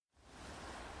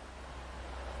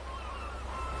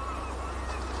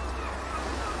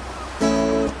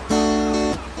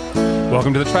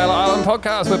Welcome to the Trailer Island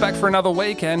podcast. We're back for another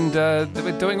week and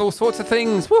we're doing all sorts of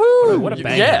things. Woohoo! What a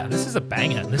banger. Yeah. This is a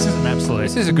banger. This is an absolute...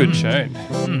 This is a good tune.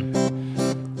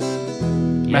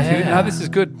 Matthew, no, this is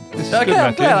good. This is good,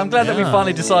 Matthew. I'm glad that we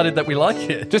finally decided that we like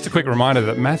it. Just a quick reminder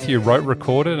that Matthew wrote,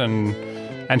 recorded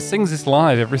and sings this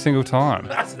live every single time.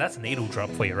 That's a needle drop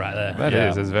for you right there. That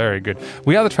is, it's very good.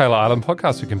 We are the Trailer Island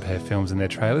podcast. We compare films and their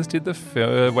trailers. Did the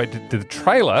film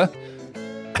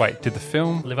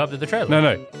Live up to the trailer.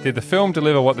 No. Did the film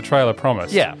deliver what the trailer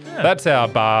promised? Yeah. That's our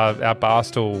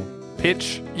barstool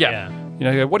pitch. Yeah. You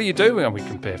know, what do you do? Well, we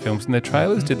compare films and their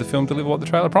trailers. Did the film deliver what the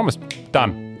trailer promised?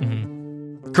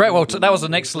 Done. Great. Well, that was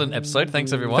an excellent episode.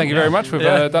 Thanks, everyone. Thank you very much. We've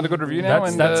done a good review now.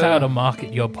 That's how to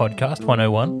market your podcast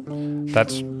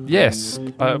 101. Yes.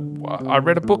 I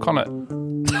read a book on it.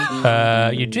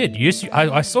 You did.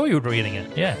 I saw you reading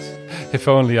it. Yes. If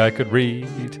only I could read.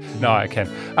 No, I can.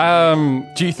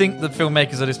 Do you think the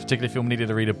filmmakers of this particular film needed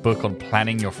to read a book on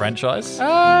planning your franchise?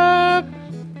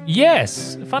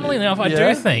 Yes. Funnily enough, I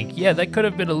Yeah? do think, they could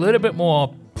have been a little bit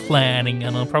more planning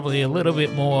and probably a little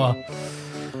bit more,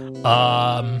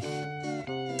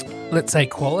 let's say,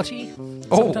 quality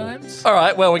sometimes. All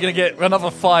right. Well, we're going to get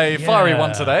another fiery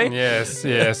one today.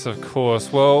 Yes, of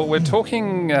course. Well, we're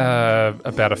talking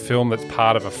about a film that's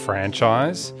part of a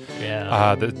franchise.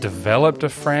 Yeah. That developed a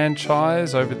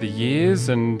franchise over the years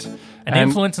and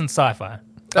influence in sci-fi.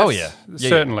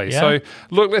 Certainly. Yeah. So,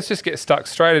 look, let's just get stuck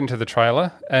straight into the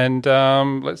trailer and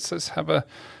let's have a.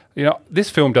 You know, this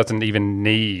film doesn't even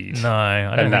need. No,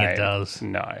 I don't think name. it does.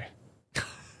 No.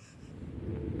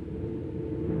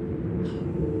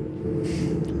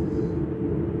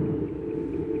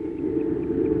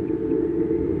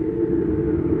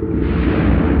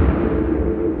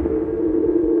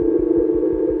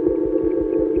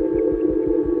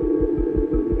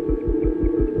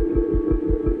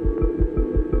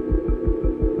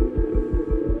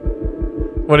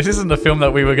 Well, this isn't the film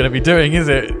that we were going to be doing, is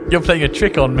it? You're playing a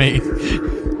trick on me.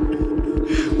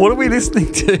 What are we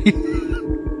listening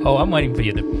to? Oh, I'm waiting for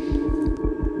you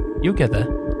to... You'll get there.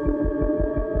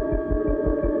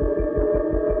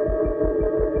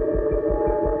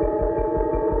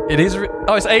 It is...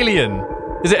 it's Alien.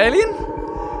 Is it Alien?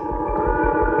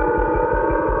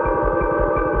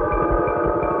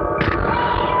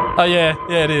 Oh, yeah,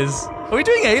 it is. Are we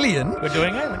doing Alien? We're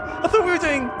doing Alien. I thought we were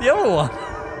doing the other one.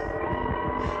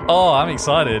 Oh, I'm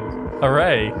excited.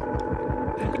 Hooray.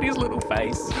 Look at his little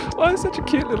face. Oh, it's such a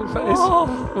cute little face.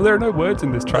 Oh. Well, there are no words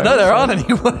in this trailer. No, there so- aren't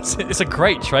any words. It's a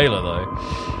great trailer, though.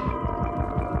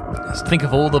 Just think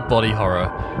of all the body horror.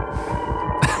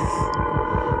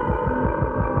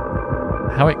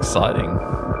 How exciting.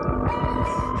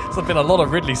 There's been a lot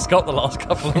of Ridley Scott the last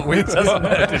couple of weeks, hasn't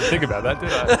I it? didn't think about that, did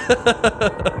I?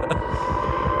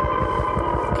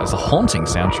 That's a haunting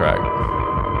soundtrack.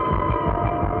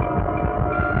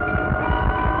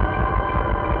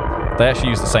 They actually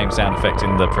use the same sound effect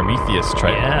in the Prometheus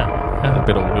trailer. Yeah. A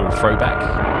little throwback.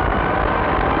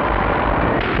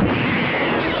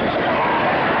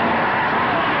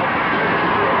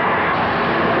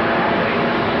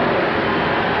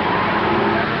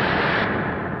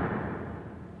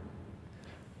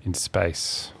 In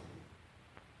space,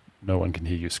 no one can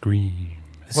hear you scream.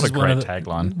 What a great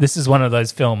tagline. This is one of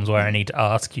those films where I need to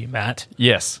ask you, Matt,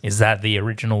 Yes. is that the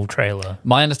original trailer?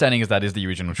 My understanding is that is the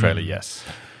original trailer, yes.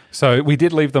 So we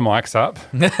did leave the mics up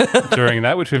during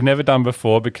that, which we've never done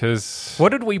before because What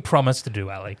did we promise to do,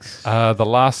 Alex? The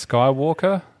Last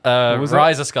Skywalker. was it?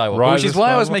 Rise of Skywalker, Rise which of is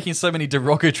why I was Skywalker? making so many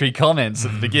derogatory comments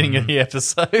at the beginning of the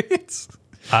episode.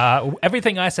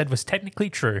 Everything I said was technically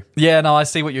true. Yeah, no, I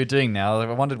see what you're doing now. I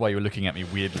wondered why you were looking at me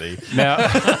weirdly. Now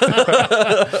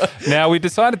we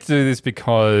decided to do this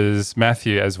because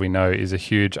Matthew, as we know, is a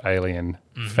huge Alien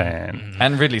fan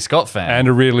And Ridley Scott fan. and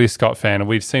a Ridley Scott fan, and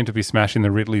we seem to be smashing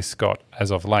the Ridley Scott as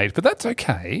of late, but that's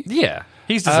okay. Yeah,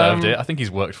 he's deserved it. I think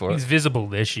he's worked for He's it. visible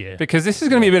this year. Because this is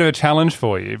going to be a bit of a challenge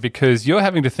for you because you're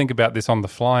having to think about this on the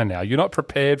fly now. You're not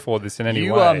prepared for this in any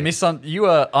You way. you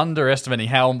are underestimating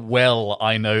how well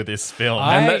I know this film.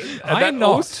 I'm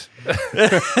not.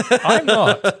 I'm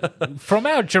not. From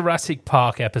our Jurassic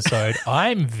Park episode,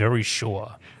 I'm very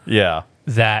sure Yeah.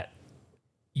 that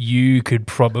you could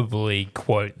probably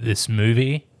quote this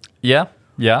movie. Yeah.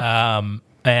 Yeah.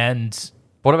 And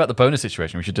What about the bonus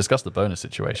situation? We should discuss the bonus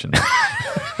situation.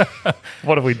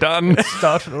 What have we done?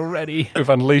 started already. We've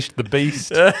unleashed the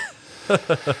beast.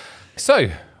 So,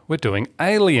 we're doing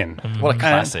Alien. What a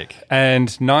classic.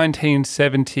 And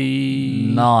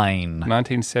 1979.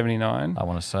 1979, I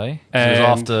want to say. It was And-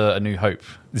 after A New Hope.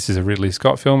 This is a Ridley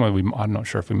Scott film. I'm not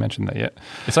sure if we mentioned that yet.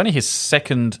 It's only his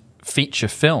second feature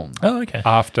film Oh, okay.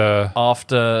 After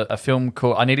after a film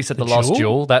called, I nearly said The Last Duel?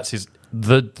 Duel. That's his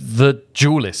The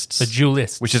Duelists. The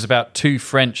Duelists. Which is about two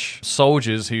French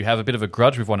soldiers who have a bit of a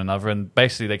grudge with one another, and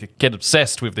basically they get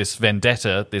obsessed with this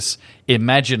vendetta, this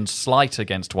imagined slight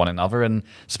against one another, and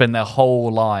spend their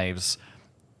whole lives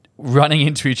running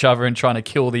into each other and trying to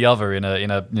kill the other in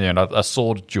a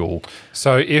sword duel.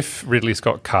 So if Ridley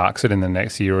Scott carks it in the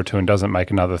next year or two and doesn't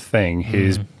make another thing,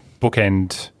 his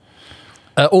bookend...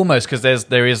 Almost, because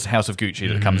there is House of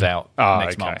Gucci that comes out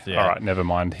next month. Yeah. All right, never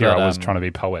mind. Here But, I was trying to be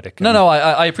poetic. No,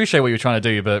 I appreciate what you're trying to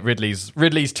do, but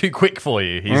Ridley's too quick for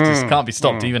you. He just can't be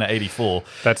stopped even at 84.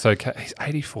 That's okay. He's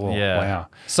 84. Yeah. Wow.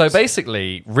 So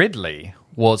basically, Ridley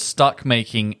was stuck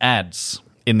making ads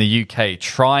in the UK,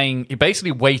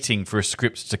 basically waiting for a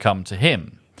script to come to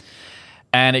him.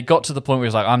 And it got to the point where he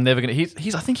was like, I'm never going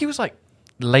to... I think he was like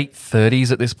late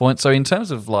 30s at this point. So in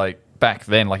terms of like back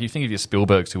then, like you think of your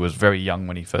Spielbergs, who was very young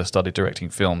when he first started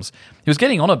directing films, he was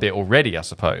getting on a bit already, I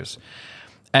suppose.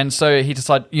 And so he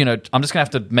decided, I'm just going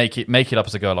to have to make it up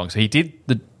as I go along. So he did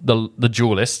the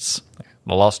Duelists.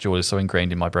 The Last Duel is so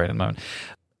ingrained in my brain at the moment.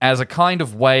 As a kind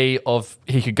of way of,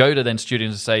 he could go to then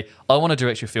studios and say, I want to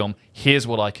direct your film, here's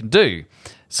what I can do.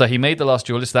 So he made The Last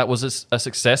Duelist. That was a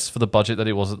success for the budget that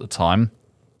it was at the time.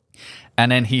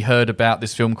 And then he heard about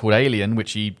this film called Alien,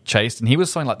 which he chased, and he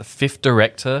was something like the fifth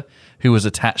director who was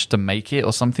attached to make it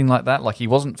or something like that. Like, he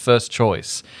wasn't first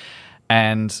choice.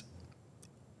 And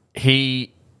I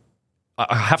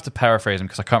have to paraphrase him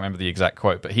because I can't remember the exact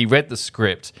quote, but he read the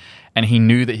script and he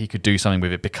knew that he could do something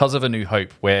with it because of A New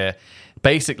Hope, where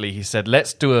basically he said,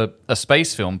 let's do a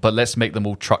space film, but let's make them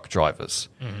all truck drivers.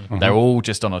 Mm-hmm. They're all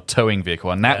just on a towing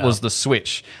vehicle. And that was the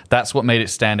switch. That's what made it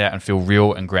stand out and feel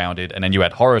real and grounded. And then you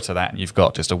add horror to that and you've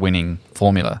got just a winning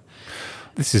formula.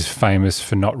 This is famous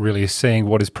for not really seeing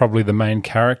what is probably the main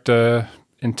character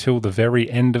until the very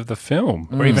end of the film.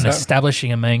 Or even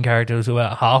establishing a main character who's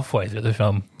about halfway through the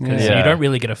film. Because you don't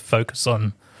really get a focus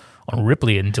on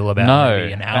Ripley until about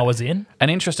maybe an hour's in.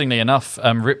 And interestingly enough,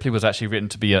 Ripley was actually written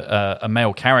to be a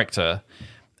male character,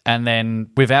 and then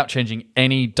without changing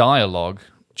any dialogue,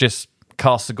 just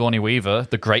cast Sigourney Weaver,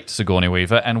 the great Sigourney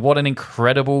Weaver, and what an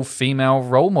incredible female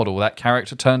role model that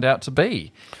character turned out to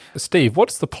be. Steve,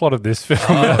 what's the plot of this film?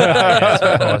 Yes,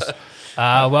 of course.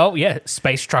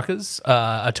 Space truckers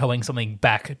are towing something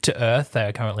back to Earth. They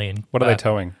are currently in... What are they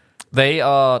towing? They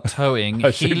are towing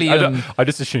helium... I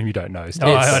just assume you don't know.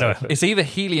 It's either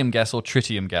helium gas or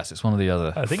tritium gas. It's one or the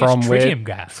other. I think it's tritium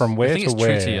gas. From where I think to it's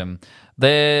where? tritium.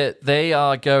 They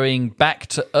are going back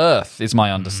to Earth, is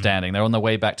my understanding. They're on their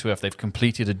way back to Earth. They've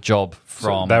completed a job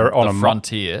from they're on the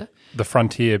frontier. The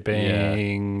frontier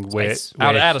being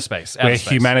Outer space. Where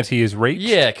humanity is reached?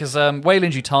 Yeah, because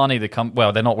Weyland Yutani, they're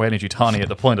not Weyland Yutani at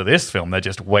the point of this film. They're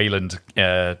just Weyland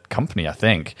Company, I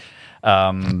think.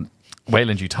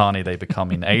 Weyland Yutani, they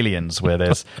become in Aliens, where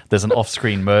there's an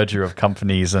off-screen merger of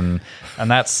companies, and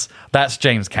that's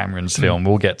James Cameron's film.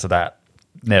 We'll get to that.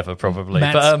 Never, probably.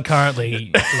 Matt's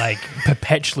currently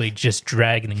perpetually just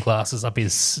dragging glasses up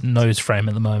his nose frame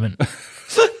at the moment.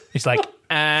 He's like,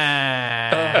 actually.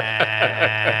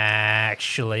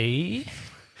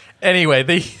 Anyway,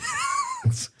 these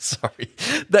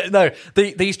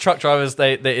truck drivers,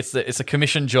 it's a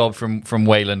commission job from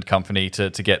Weyland Company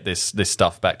to get this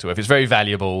stuff back to Earth. It's very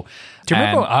valuable. Do you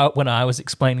remember when I was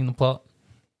explaining the plot?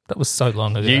 That was so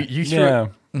long ago. You threw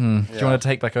it. Do you want to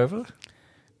take back over?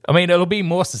 I mean, it'll be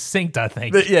more succinct, I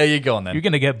think. Yeah, you go on then. You're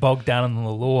going to get bogged down in the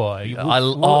lore.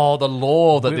 The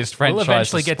lore that this franchise We'll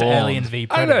eventually get to Alien v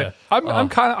Predator. I don't know.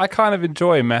 I kind of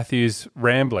enjoy Matthew's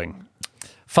rambling.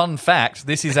 Fun fact: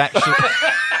 this is actually.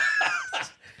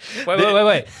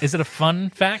 Wait. Is it a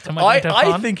fun fact?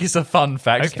 I think it's a fun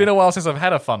fact. Okay. It's been a while since I've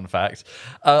had a fun fact.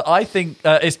 I think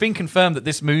it's been confirmed that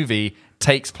this movie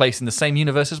takes place in the same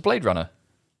universe as Blade Runner.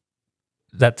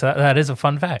 That is a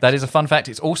fun fact. That is a fun fact.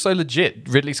 It's also legit.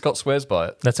 Ridley Scott swears by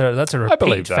it. That's a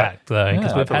repeat fact, though,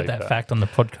 because we've had that fact on the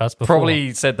podcast before.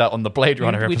 Probably said that on the Blade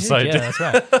Runner episode. Did,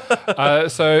 yeah,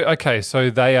 that's right. So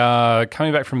they are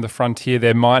coming back from the frontier.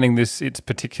 They're mining this. It's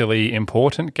particularly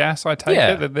important gas, I take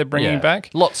it, that they're bringing back.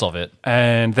 Lots of it.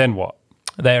 And then what?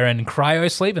 They're in cryo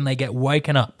sleep and they get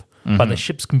woken up by the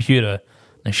ship's computer.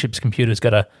 The ship's computer's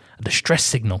got a distress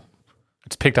signal.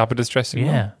 It's picked up a distress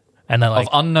signal? Yeah. And they're like,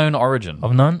 of unknown origin.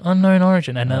 Unknown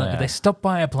origin. And they stop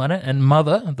by a planet, and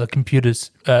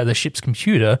the ship's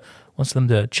computer wants them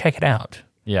to check it out.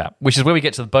 Yeah, which is where we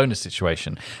get to the bonus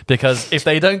situation. Because if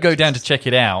they don't go down to check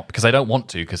it out, because they don't want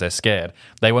to, because they're scared,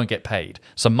 they won't get paid.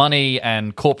 So money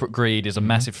and corporate greed is a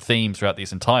massive theme throughout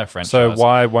this entire franchise. So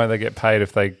why won't they get paid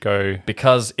if they go...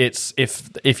 Because it's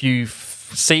if you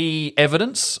see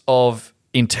evidence of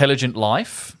intelligent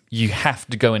life, you have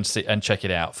to go and sit and check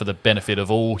it out for the benefit of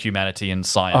all humanity and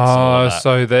science. And all Oh, of that.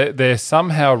 so they're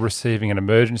somehow receiving an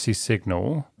emergency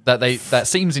signal. That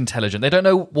seems intelligent. They don't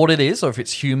know what it is or if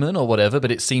it's human or whatever,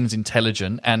 but it seems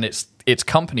intelligent, and it's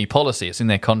company policy. It's in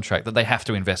their contract that they have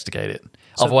to investigate it.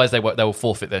 Otherwise, they will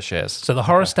forfeit their shares. So the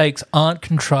horror stakes aren't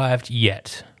contrived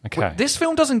yet. Okay. This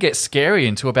film doesn't get scary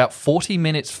until about 40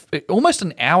 minutes, almost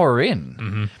an hour in.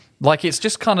 Mm-hmm. Like, it's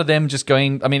just kind of them just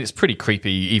going... I mean, it's pretty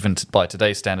creepy even by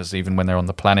today's standards, even when they're on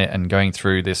the planet and going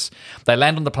through this... They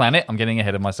land on the planet. I'm getting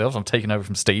ahead of myself. I'm taking over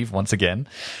from Steve once again.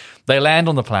 They land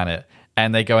on the planet,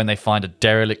 and they go and they find a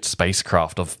derelict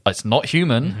spacecraft of... It's not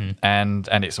human, and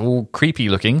it's all creepy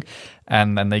looking.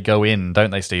 And then they go in, don't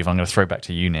they, Steve? I'm going to throw back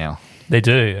to you now. They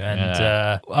do, and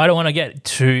I don't want to get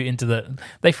too into the...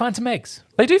 They find some eggs.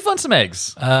 They do find some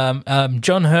eggs.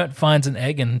 John Hurt finds an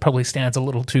egg and probably stands a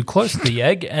little too close to the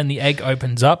egg, and the egg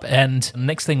opens up, and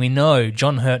next thing we know,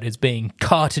 John Hurt is being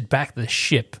carted back to the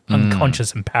ship,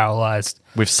 unconscious and paralyzed.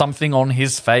 With something on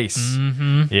his face.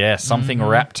 Mm-hmm. Yeah, something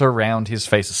wrapped around his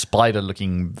face, a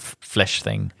spider-looking flesh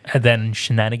thing. And then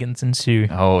shenanigans ensue.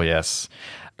 Oh, yes.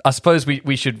 I suppose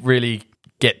we should really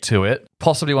get to it.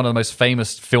 Possibly one of the most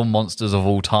famous film monsters of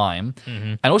all time.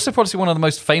 Mm-hmm. And also probably one of the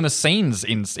most famous scenes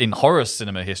in horror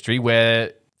cinema history,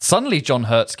 where suddenly John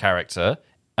Hurt's character,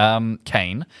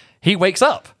 Kane, he wakes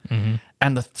up. Mm-hmm.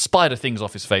 And the spider thing's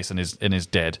off his face and is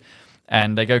dead.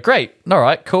 And they go, great, all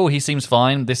right, cool, he seems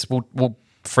fine. We'll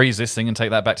freeze this thing and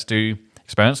take that back to do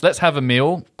experiments. Let's have a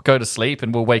meal, go to sleep,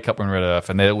 and we'll wake up when we're at Earth.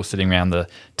 And they're all sitting around the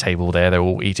table there. They're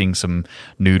all eating some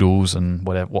noodles and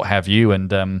what have you.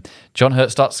 And John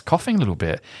Hurt starts coughing a little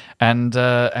bit, and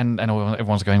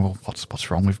everyone's going, well,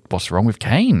 what's wrong with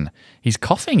Kane? He's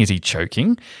coughing. Is he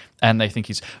choking? And they think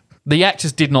he's... The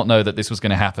actors did not know that this was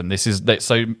going to happen.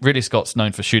 So Ridley Scott's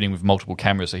known for shooting with multiple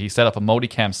cameras. So he set up a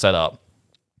multicam setup.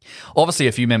 Obviously,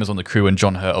 a few members on the crew and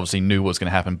John Hurt obviously knew what was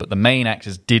going to happen, but the main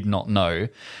actors did not know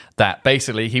that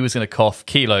basically he was going to cough,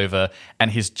 keel over, and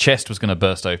his chest was going to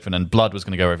burst open and blood was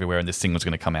going to go everywhere and this thing was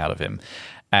going to come out of him.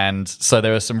 And so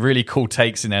there are some really cool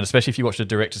takes in there, and especially if you watch the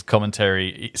director's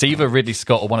commentary. It's either Ridley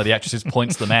Scott or one of the actresses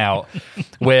points them out,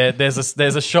 where there's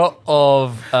a shot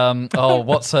of,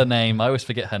 what's her name? I always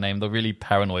forget her name, the really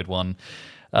paranoid one.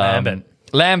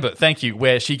 Lambert, thank you,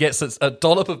 where she gets a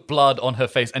dollop of blood on her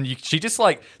face and she just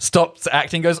like stops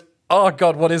acting and goes, oh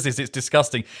God, what is this? It's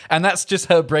disgusting. And that's just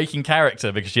her breaking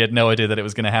character because she had no idea that it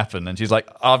was going to happen. And she's like,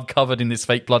 I'm covered in this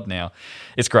fake blood now.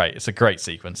 It's great. It's a great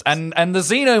sequence. And the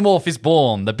xenomorph is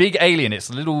born, the big alien. It's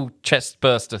a little chest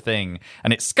burster thing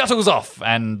and it scuttles off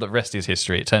and the rest is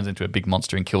history. It turns into a big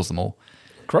monster and kills them all.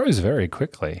 Grows very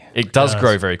quickly. It does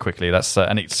grow very quickly. That's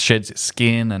and it sheds its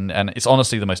skin, and it's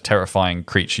honestly the most terrifying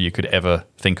creature you could ever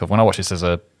think of. When I watched this as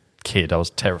a kid, I was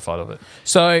terrified of it.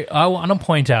 So I want to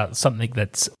point out something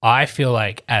that's, I feel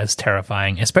like, as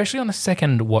terrifying, especially on a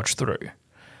second watch through.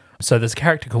 So there's a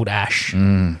character called Ash.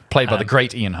 Played by the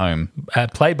great Ian Holm.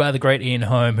 Played by the great Ian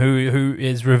Holm, who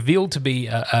is revealed to be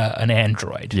an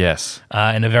android. Yes.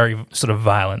 In a very sort of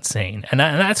violent scene. And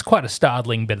that's quite a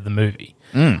startling bit of the movie.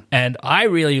 And I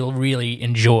really, really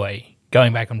enjoy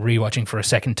going back and rewatching for a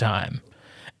second time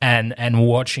and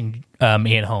watching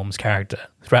Ian Holm's character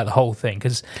throughout the whole thing.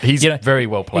 Because he's very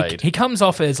well played. He comes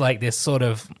off as like this sort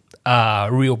of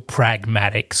real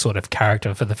pragmatic sort of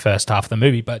character for the first half of the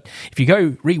movie. But if you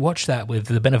go rewatch that with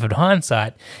the benefit of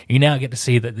hindsight, you now get to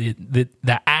see that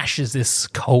the Ash is this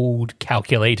cold,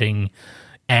 calculating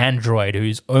android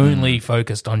who's only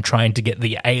focused on trying to get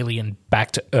the alien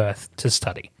back to Earth to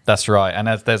study. That's right. And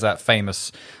there's that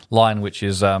famous line which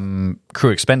is crew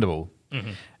expendable,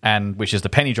 and which is the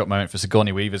penny drop moment for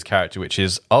Sigourney Weaver's character, which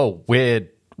is, oh,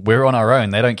 we're on our own.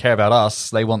 They don't care about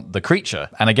us. They want the creature.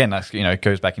 And again, that's, it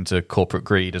goes back into corporate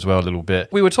greed as well a little bit.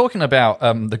 We were talking about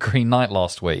The Green Knight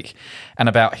last week and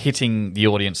about hitting the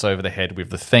audience over the head with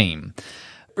the theme.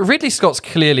 Ridley Scott's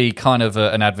clearly kind of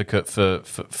an advocate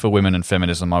for women and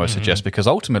feminism, I would suggest, because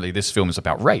ultimately this film is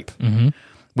about rape,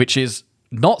 which is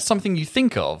not something you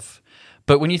think of.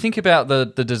 But when you think about the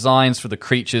designs for the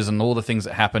creatures and all the things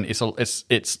that happen,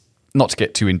 it's not to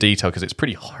get too in detail because it's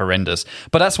pretty horrendous,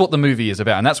 but that's what the movie is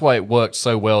about. And that's why it worked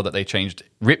so well that they changed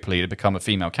Ripley to become a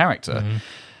female character.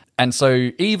 And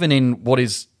so even in what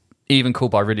is even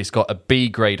called by Ridley Scott a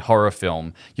B-grade horror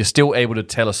film, you're still able to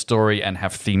tell a story and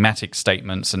have thematic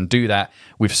statements and do that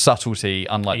with subtlety,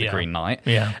 unlike The Green Knight.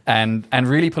 And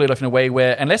really pull it off in a way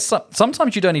where,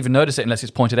 sometimes you don't even notice it unless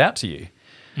it's pointed out to you.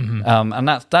 And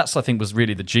that's I think was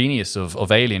really the genius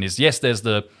of Alien is, yes, there's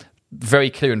the very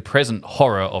clear and present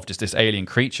horror of just this alien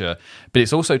creature, but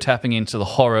it's also tapping into the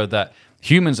horror that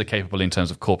humans are capable in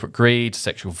terms of corporate greed,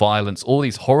 sexual violence, all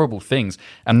these horrible things.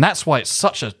 And that's why it's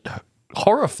such a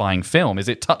horrifying film, is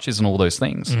it touches on all those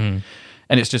things.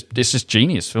 And it's just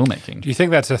genius filmmaking. Do you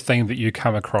think that's a theme that you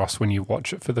come across when you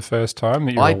watch it for the first time?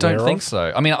 That you're I don't think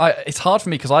so. I mean, it's hard for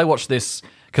me because I watched this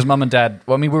because Mum and Dad,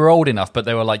 well, I mean, we were old enough, but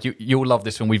they were like, you'll love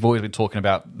this film. We've always been talking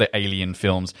about the Alien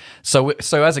films. So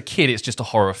as a kid, it's just a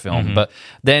horror film. But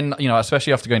then,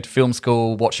 especially after going to film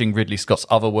school, watching Ridley Scott's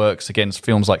other works, again,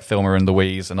 films like Thelma and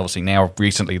Louise, and obviously now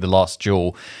recently The Last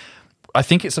Duel, I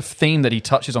think it's a theme that he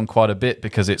touches on quite a bit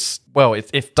because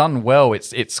if done well,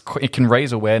 it can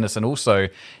raise awareness, and also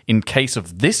in case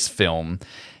of this film,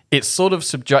 it's sort of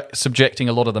subjecting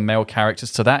a lot of the male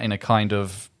characters to that in a kind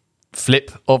of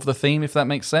flip of the theme, if that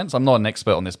makes sense. I'm not an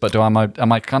expert on this, but am I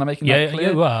kind of making that clear?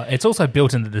 Yeah, well, it's also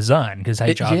built into the design because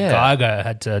H.R. Giger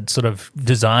had to sort of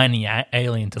design the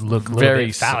alien to look a little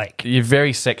bit phallic.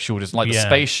 Very sexual, just like the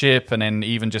spaceship, and then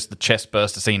even just the chest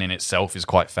burster scene in itself is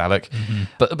quite phallic.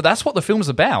 But that's what the film's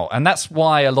about, and that's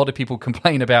why a lot of people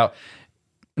complain about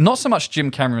not so much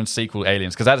Jim Cameron's sequel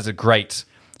Aliens, because that is a great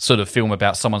sort of film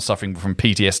about someone suffering from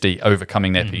PTSD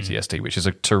overcoming their PTSD, which is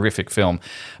a terrific film.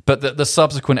 But the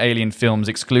subsequent Alien films,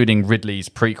 excluding Ridley's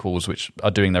prequels, which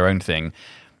are doing their own thing,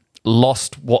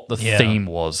 lost what the theme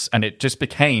was, and it just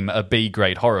became a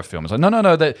B-grade horror film. It's like,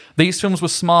 no, these films were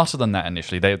smarter than that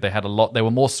initially. They had a lot, they were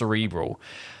more cerebral.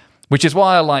 Which is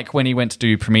why I like when he went to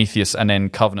do Prometheus and then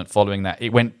Covenant following that.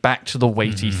 It went back to the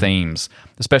weighty themes,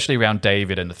 especially around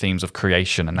David and the themes of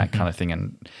creation and that kind of thing,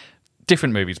 and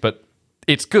different movies, but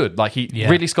it's good. Like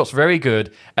Ridley Scott's very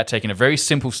good at taking a very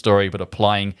simple story but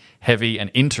applying heavy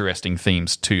and interesting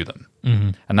themes to them.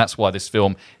 And that's why this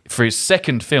film, for his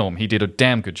second film, he did a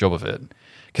damn good job of it,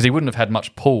 because he wouldn't have had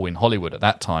much pull in Hollywood at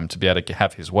that time to be able to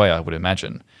have his way, I would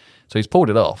imagine. So he's pulled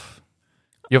it off.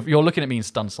 You're looking at me in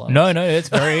stunned silence. No, it's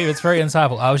very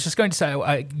insightful. I was just going to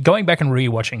say, going back and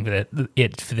rewatching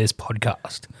it for this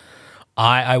podcast,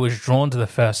 I was drawn to the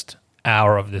first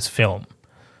hour of this film.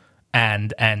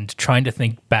 And trying to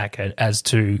think back as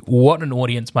to what an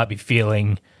audience might be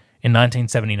feeling in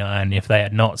 1979 if they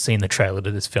had not seen the trailer to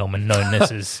this film and known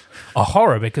this is a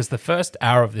horror, because the first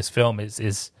hour of this film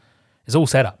is all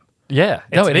set up. Yeah,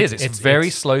 it is. It's very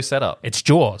slow setup. It's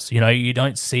Jaws. You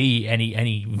don't see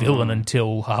any villain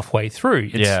until halfway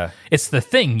through. It's The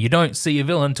Thing. You don't see a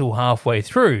villain until halfway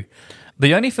through.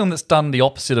 The only film that's done the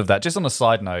opposite of that, just on a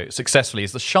side note, successfully,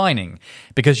 is The Shining,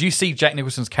 because you see Jack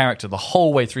Nicholson's character the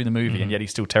whole way through the movie, and yet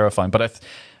he's still terrifying. But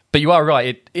you are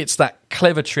right; it's that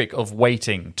clever trick of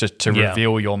waiting to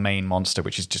reveal your main monster,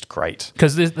 which is just great.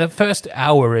 Because the first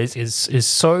hour is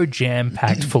so jam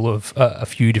packed, full of a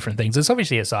few different things. It's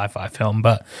obviously a sci-fi film,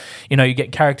 but you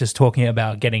get characters talking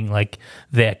about getting like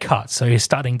their cut. So you're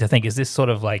starting to think, is this sort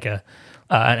of like an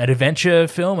adventure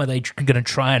film? Are they going to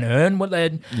try and earn what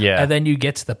they? Yeah. And then you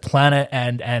get to the planet,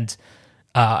 and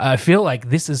I feel like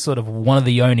this is sort of one of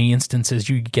the only instances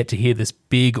you get to hear this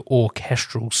big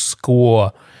orchestral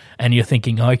score, and you're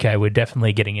thinking, okay, we're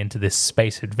definitely getting into this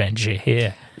space adventure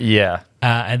here. Yeah.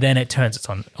 And then it turns it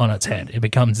on its head. It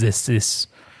becomes this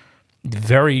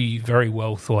very, very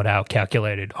well thought out,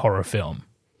 calculated horror film.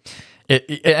 It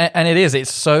is.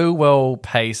 It's so well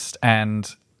paced,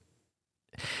 and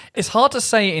it's hard to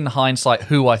say in hindsight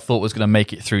who I thought was going to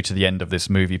make it through to the end of this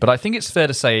movie, but I think it's fair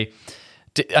to say,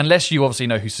 unless you obviously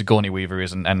know who Sigourney Weaver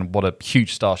is and what a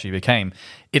huge star she became,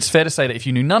 it's fair to say that if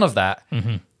you knew none of that,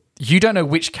 you don't know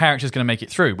which character is going to make it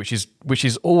through, which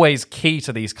is always key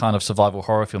to these kind of survival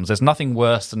horror films. There's nothing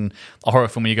worse than a horror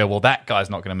film where you go, well, that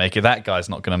guy's not going to make it, that guy's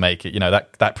not going to make it,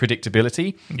 that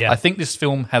predictability. Yeah. I think this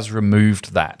film has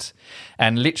removed that.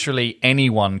 And literally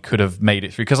anyone could have made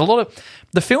it through. Because a lot of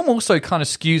the film also kind of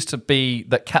skews to be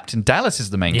that Captain Dallas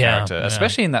is the main character,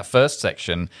 especially in that first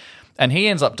section. And he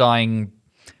ends up dying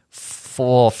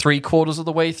for 3/4 of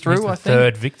the way through, I think.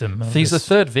 Third victim. He's the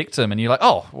third victim, and you're like,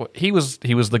 oh, well, he was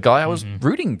the guy I was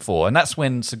rooting for. And that's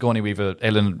when Sigourney Weaver,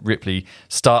 Ellen Ripley,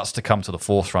 starts to come to the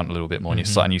forefront a little bit more,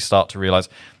 and you start to realize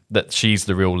that she's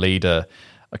the real leader.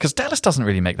 Because Dallas doesn't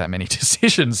really make that many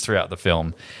decisions throughout the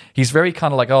film. He's very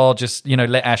kind of like, oh, just,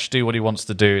 let Ash do what he wants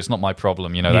to do. It's not my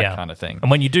problem, that kind of thing. And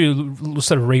when you do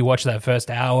sort of rewatch that first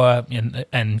hour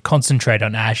and concentrate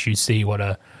on Ash, you see what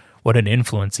an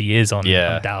influence he is on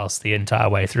Dallas the entire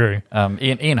way through.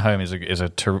 Ian Holm is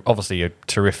obviously a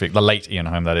terrific, the late Ian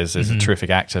Holm, that is a terrific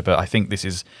actor, but I think this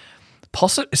is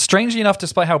Strangely enough,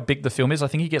 despite how big the film is, I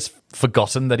think he gets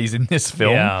forgotten that he's in this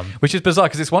film, Yeah. which is bizarre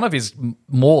because it's one of his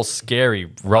more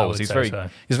scary roles. would say so.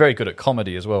 He's very good at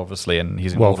comedy as well, obviously, and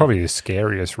he's Well, involved- probably his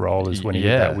scariest role is when he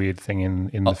did that weird thing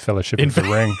in the Fellowship of the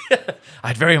Ring.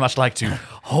 I'd very much like to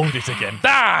hold it again.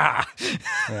 Ah!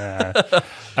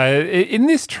 In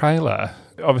this trailer,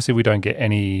 obviously we don't get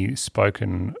any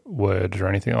spoken words or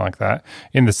anything like that.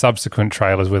 In the subsequent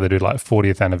trailers where they do like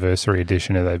 40th anniversary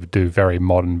edition and they do very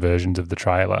modern versions of the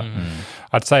trailer,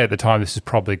 I'd say at the time this is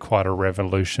probably quite a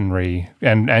revolutionary,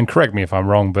 and correct me if I'm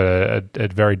wrong, but a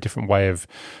very different way of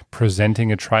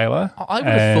presenting a trailer. I would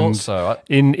have thought so.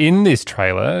 In this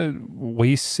trailer,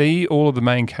 we see all of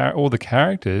the all the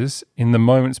characters in the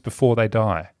moments before they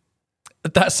die.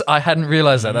 I hadn't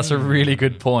realized that. That's a really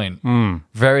good point.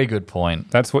 Very good point.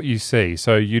 That's what you see.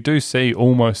 So you do see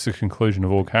almost the conclusion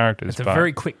of all characters. It's a but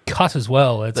very quick cut as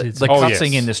well. It's The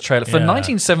cutting yes. in this trailer for Yeah.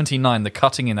 1979, the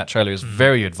cutting in that trailer is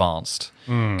very advanced,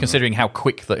 considering how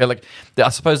quick I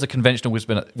suppose the conventional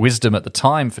wisdom at the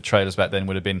time for trailers back then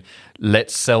would have been,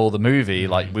 let's sell the movie,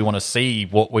 like we want to see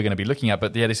what we're going to be looking at.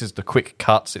 But yeah, this is the quick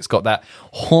cuts. It's got that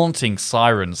haunting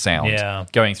siren sound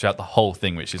going throughout the whole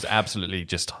thing, which is absolutely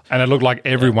just. And it looked like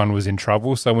everyone was in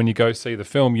trouble. So when you go see the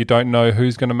film, you don't know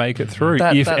who's going to make it through,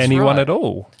 if that's anyone right. at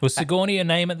all. Was Sigourney a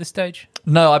name at this stage?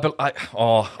 No,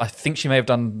 I think she may have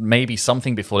done maybe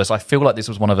something before this. I feel like this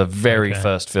was one of her very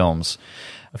first films.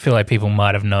 I feel like people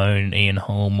might have known Ian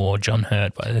Holm or John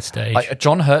Hurt by this stage.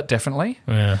 John Hurt, definitely.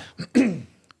 Yeah.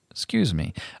 Excuse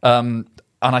me. And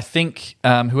I think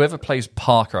whoever plays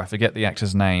Parker, I forget the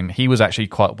actor's name, he was actually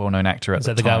quite a well-known actor at Is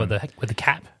the that the time. guy with the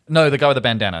cap? No, the guy with the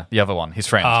bandana, the other one, his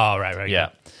friend. Oh, right. Yeah.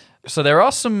 So there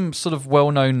are some sort of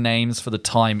well-known names for the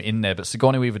time in there, but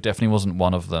Sigourney Weaver definitely wasn't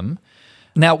one of them.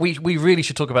 Now, we really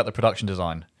should talk about the production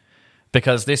design,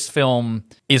 because this film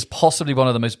is possibly one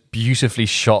of the most beautifully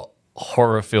shot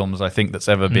horror films I think that's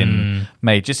ever been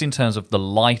made, just in terms of the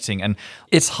lighting. And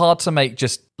it's hard to make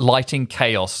just lighting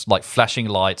chaos, like flashing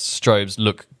lights, strobes,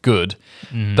 look good.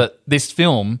 But this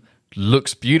film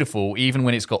looks beautiful, even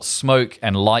when it's got smoke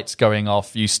and lights going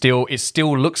off. It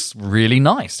still looks really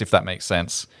nice, if that makes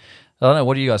sense. I don't know.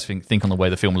 What do you guys think on the way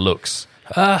the film looks?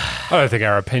 I don't think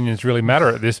our opinions really matter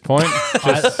at this point.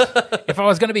 If I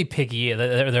was going to be picky,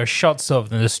 there are shots of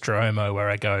the Nostromo where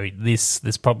I go, this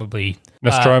probably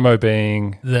Nostromo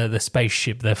being... the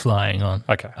spaceship they're flying on.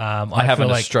 Okay. I have a feel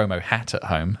like Nostromo hat at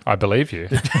home. I believe you.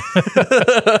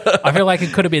 I feel like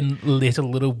it could have been lit a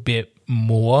little bit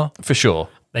more. For sure.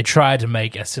 They try to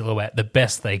make a silhouette the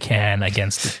best they can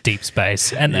against deep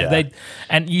space, and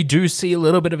and you do see a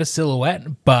little bit of a silhouette,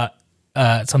 but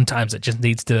sometimes it just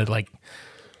needs to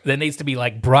there needs to be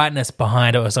like brightness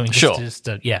behind it or something. Sure.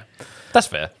 Yeah. That's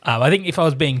fair. I think if I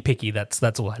was being picky, that's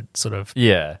all I'd sort of.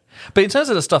 Yeah. But in terms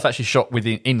of the stuff actually shot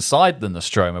inside the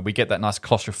Nostromo, we get that nice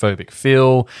claustrophobic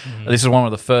feel. This is one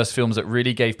of the first films that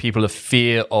really gave people a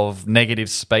fear of negative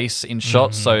space in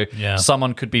shots. So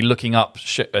someone could be looking up,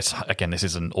 again, this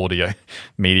is an audio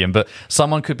medium, but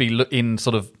someone could be in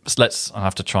sort of, I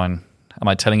have to try and, am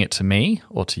I telling it to me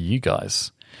or to you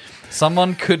guys?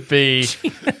 Someone could be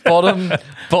bottom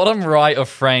right of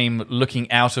frame, looking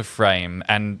out of frame,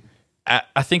 and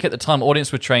I think at the time,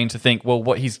 audience were trained to think, well,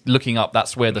 what he's looking up,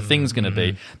 that's where the thing's going to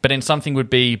be. But then something would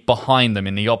be behind them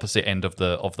in the opposite end of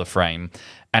the frame,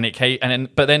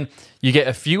 but then you get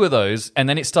a few of those, and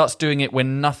then it starts doing it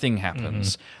when nothing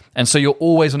happens, and so you're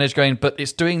always on edge, going, but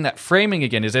it's doing that framing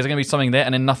again. Is there going to be something there,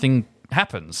 and then nothing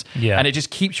happens? Yeah, and it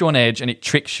just keeps you on edge, and it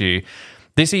tricks you.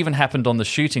 This even happened on the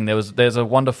shooting. There's a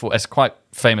wonderful, it's quite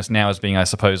famous now as being, I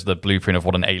suppose, the blueprint of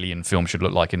what an alien film should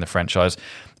look like in the franchise,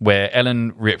 where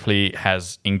Ellen Ripley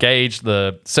has engaged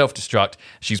the self-destruct.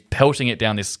 She's pelting it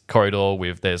down this corridor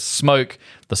there's smoke,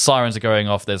 the sirens are going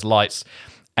off, there's lights.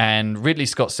 And Ridley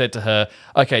Scott said to her,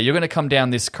 okay, you're going to come down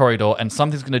this corridor and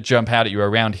something's going to jump out at you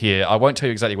around here. I won't tell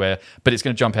you exactly where, but it's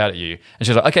going to jump out at you. And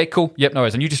she was like, okay, cool. Yep, no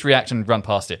worries. And you just react and run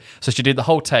past it. So she did the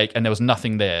whole take and there was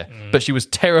nothing there. But she was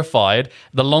terrified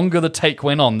the longer the take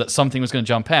went on that something was going to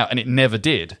jump out, and it never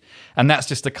did. And that's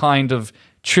just the kind of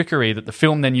trickery that the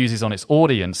film then uses on its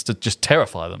audience to just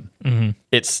terrify them.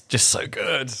 It's just so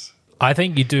good. I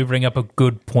think you do bring up a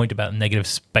good point about negative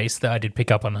space that I did pick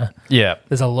up on that. Yeah.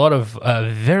 There's a lot of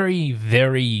very,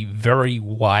 very, very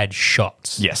wide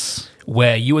shots. Yes.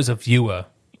 Where you as a viewer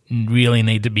really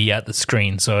need to be at the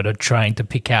screen sort of trying to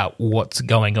pick out what's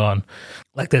going on.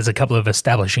 Like there's a couple of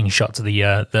establishing shots of the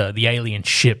alien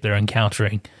ship they're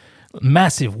encountering.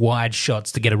 Massive wide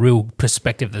shots to get a real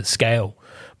perspective of the scale.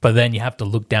 But then you have to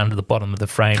look down to the bottom of the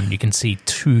frame and you can see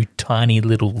two tiny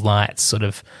little lights sort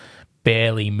of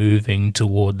barely moving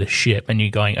toward the ship, and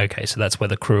you're going, okay, so that's where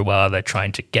the crew are. They're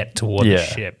trying to get toward the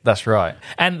ship. That's right.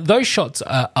 And those shots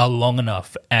are long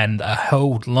enough and are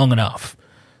held long enough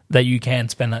that you can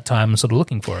spend that time sort of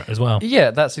looking for it as well.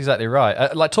 Yeah, that's exactly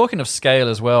right. Like, talking of scale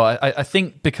as well, I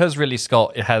think because Ridley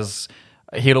Scott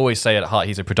he'll always say at heart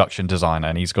he's a production designer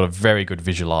and he's got a very good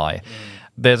visual eye.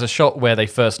 There's a shot where they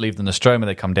first leave the Nostromo,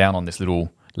 they come down on this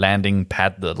little landing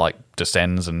pad that like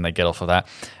descends and they get off of that.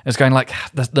 And it's going like,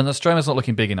 the Nostromo's not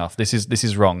looking big enough. This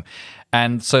is wrong.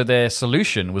 And so their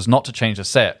solution was not to change the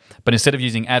set, but instead of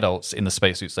using adults in the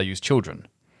spacesuits, they used children.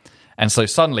 And so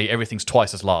suddenly everything's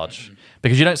twice as large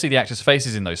because you don't see the actors'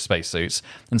 faces in those spacesuits.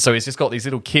 And so it's just got these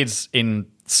little kids in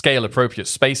scale-appropriate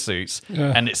spacesuits,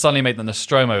 and it suddenly made the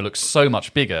Nostromo look so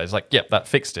much bigger. It's like, yep, that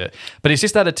fixed it. But it's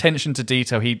just that attention to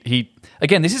detail. He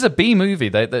again, this is a B movie.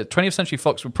 The 20th Century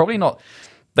Fox were probably not...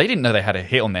 They didn't know they had a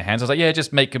hit on their hands. I was like, yeah,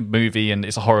 just make a movie and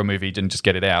it's a horror movie and just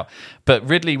get it out. But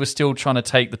Ridley was still trying to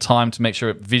take the time to make sure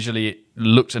it visually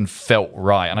looked and felt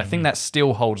right. And I think that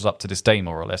still holds up to this day,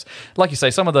 more or less. Like you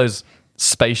say, some of those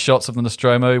space shots of the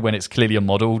Nostromo when it's clearly a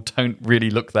model don't really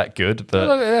look that good.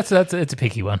 But that's it's a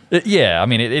picky one. Yeah, I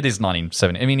mean, it is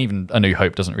 1970. I mean, even A New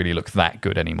Hope doesn't really look that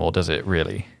good anymore, does it,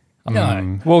 really?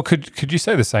 No. Well, could you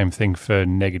say the same thing for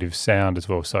negative sound as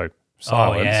well? So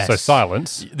silence. yes. So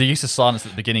silence. The use of silence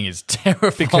at the beginning is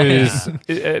terrifying. Because,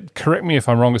 correct me if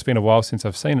I'm wrong, it's been a while since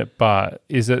I've seen it, but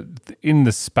is it in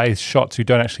the space shots you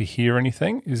don't actually hear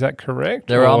anything? Is that correct?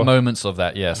 There are moments of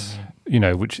that, yes.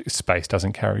 Which space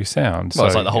doesn't carry sound. Well,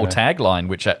 it's like the whole tagline,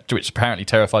 which apparently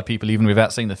terrified people even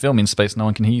without seeing the film. In space, no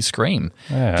one can hear you scream.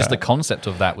 Yeah. Just the concept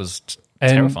of that was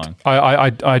And terrifying.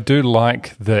 I do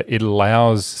like that it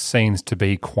allows scenes to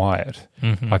be quiet.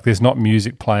 Mm-hmm. Like there's not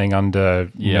music playing under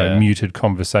muted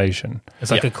conversation.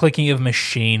 It's like a clicking of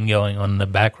machine going on in the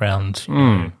background.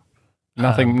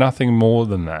 Nothing more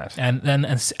than that. And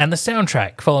the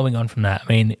soundtrack following on from that.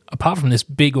 I mean, apart from this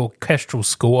big orchestral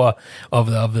score of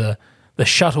the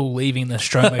shuttle leaving the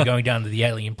Nostromo going down to the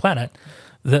alien planet,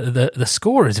 the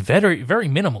score is very, very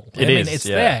minimal. It's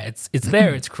there. It's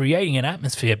there. It's creating an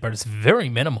atmosphere, but it's very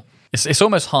minimal. It's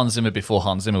almost Hans Zimmer before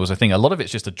Hans Zimmer was a thing. A lot of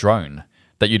it's just a drone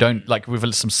that you don't, like,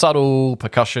 with some subtle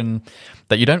percussion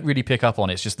that you don't really pick up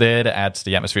on. It's just there to add to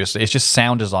the atmosphere. It's just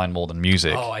sound design more than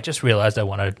music. Oh, I just realized I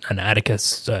want an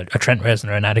Atticus, a Trent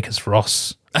Reznor, an Atticus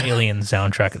Ross Alien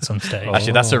soundtrack at some stage.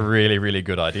 Actually, that's a really, really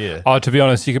good idea. Oh, to be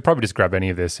honest, you could probably just grab any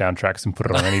of their soundtracks and put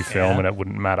it on any film and it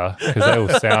wouldn't matter because they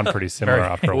all sound pretty similar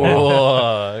after a while.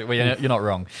 Whoa. Well, you're not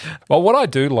wrong. Well, what I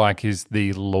do like is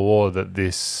the lore that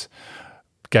this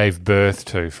gave birth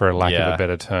to, for a lack of a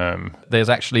better term. There's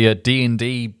actually a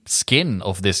D&D skin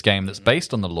of this game that's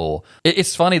based on the lore.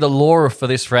 It's funny, the lore for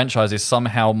this franchise is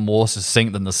somehow more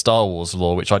succinct than the Star Wars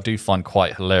lore, which I do find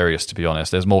quite hilarious, to be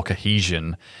honest. There's more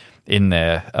cohesion in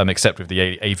there, except with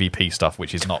the AVP stuff,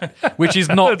 which is not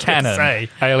canon.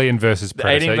 Alien versus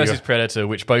Predator. Alien versus Predator,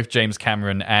 which both James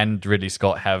Cameron and Ridley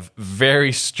Scott have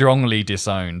very strongly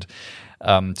disowned.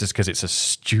 Just because it's a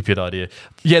stupid idea.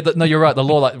 Yeah, no, you're right. The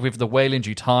lore, like with the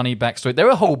Weyland-Yutani backstory, there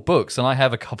are whole books, and I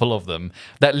have a couple of them,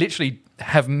 that literally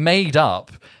have made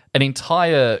up an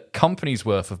entire company's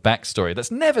worth of backstory that's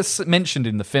never mentioned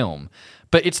in the film.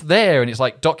 But it's there, and it's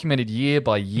like documented year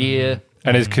by year.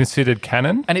 And it's considered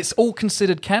canon? And it's all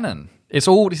considered canon. This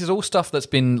is all stuff that's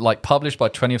been like published by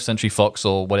 20th Century Fox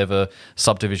or whatever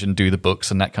subdivision do the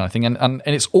books and that kind of thing. And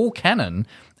it's all canon.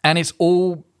 And it's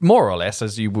all more or less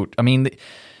as you would. I mean,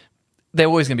 there are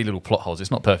always going to be little plot holes.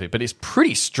 It's not perfect, but it's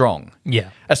pretty strong.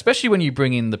 Yeah. Especially when you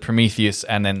bring in the Prometheus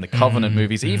and then the Covenant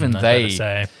movies. Even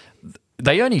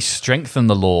they only strengthen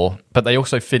the lore, but they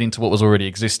also fit into what was already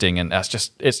existing. And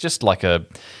it's just like a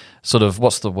sort of,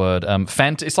 what's the word?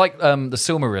 It's like the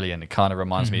Silmarillion. It kind of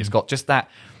reminds me. It's got just that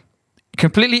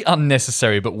completely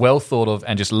unnecessary, but well thought of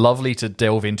and just lovely to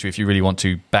delve into if you really want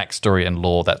to, backstory and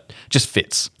lore that just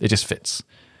fits. It just fits.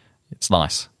 It's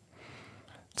nice.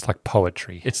 It's like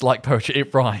poetry. It's like poetry.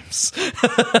 It rhymes.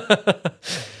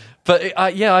 But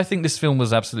I think this film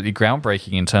was absolutely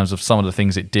groundbreaking in terms of some of the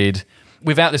things it did.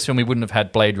 Without this film, we wouldn't have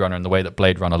had Blade Runner in the way that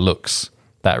Blade Runner looks.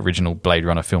 That original Blade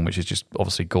Runner film, which is just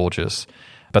obviously gorgeous.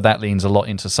 But that leans a lot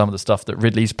into some of the stuff that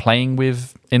Ridley's playing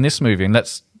with in this movie. And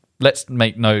let's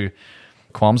make no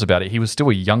qualms about it. He was still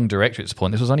a young director at this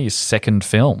point. This was only his second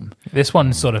film. This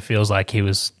one sort of feels like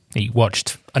he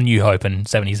watched A New Hope in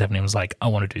 77 and was like, I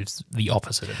want to do the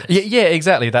opposite of this. Yeah,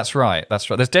 exactly. That's right.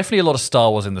 There's definitely a lot of Star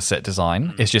Wars in the set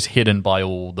design. It's just hidden by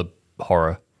all the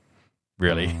horror,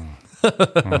 really.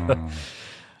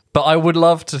 But I would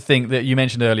love to think that you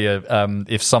mentioned earlier,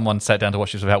 if someone sat down to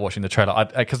watch this without watching the trailer,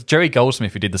 because Jerry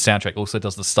Goldsmith, who did the soundtrack, also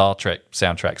does the Star Trek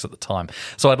soundtracks at the time.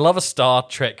 So I'd love a Star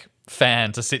Trek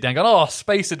fan to sit down and go, oh,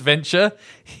 space adventure,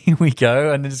 here we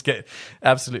go, and then just get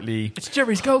absolutely... It's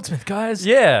Jerry's Goldsmith, guys.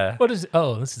 Yeah. What is...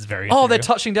 Oh, this is very... Oh, they're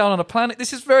touching down on a planet.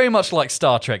 This is very much like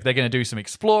Star Trek. They're going to do some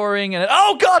exploring and...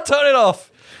 Oh, God, turn it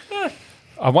off!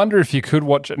 I wonder if you could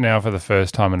watch it now for the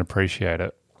first time and appreciate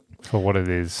it for what it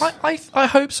is. I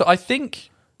hope so. I think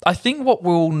what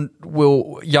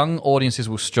will young audiences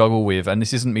will struggle with, and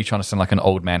this isn't me trying to sound like an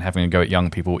old man having a go at young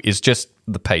people, is just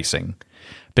the pacing.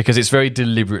 Because it's very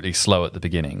deliberately slow at the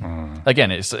beginning.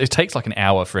 Again, it takes like an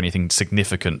hour for anything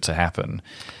significant to happen.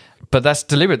 But that's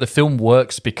deliberate. The film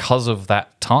works because of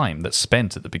that time that's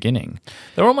spent at the beginning.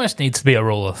 There almost needs to be a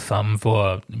rule of thumb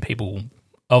for people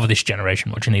of this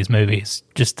generation watching these movies,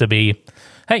 just to be,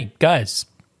 hey, guys,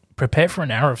 prepare for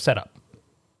an hour of setup.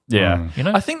 Yeah. You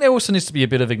know? I think there also needs to be a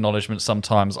bit of acknowledgement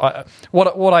sometimes.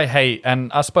 What I hate,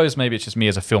 and I suppose maybe it's just me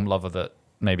as a film lover that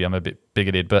maybe I'm a bit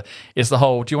bigoted, but it's the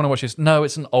whole, do you want to watch this? No,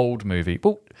 it's an old movie.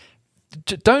 Well,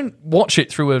 don't watch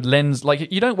it through a lens,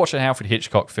 like you don't watch an Alfred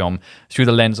Hitchcock film through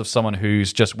the lens of someone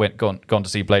who's just gone to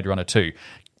see Blade Runner 2.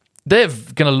 They're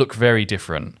going to look very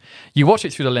different. You watch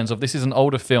it through the lens of, this is an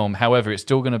older film, however, it's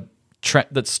still going to...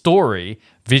 that story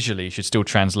visually should still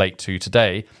translate to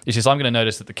today. It's just I'm going to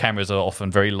notice that the cameras are often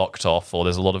very locked off, or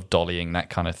there's a lot of dollying, that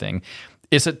kind of thing.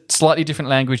 It's a slightly different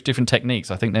language, different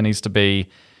techniques. I think there needs to be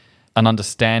an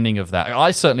understanding of that. I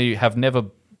certainly have never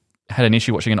had an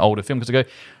issue watching an older film because I go,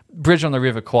 Bridge on the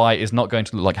River Kwai is not going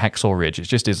to look like Hacksaw Ridge. It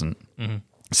just isn't. Mm-hmm.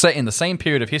 Set in the same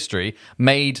period of history,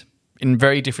 made in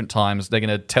very different times, they're going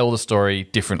to tell the story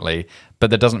differently, but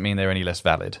that doesn't mean they're any less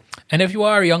valid. And if you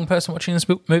are a young person watching this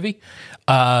movie,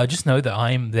 just know that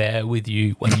I'm there with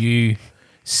you when you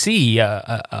see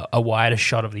a wider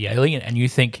shot of the alien and you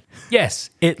think,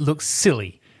 yes, it looks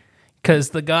silly.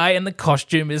 Because the guy in the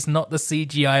costume is not the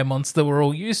CGI monster we're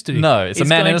all used to. No, it's a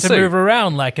man in a suit. He's going to move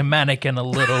around like a mannequin a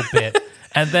little bit.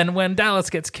 And then when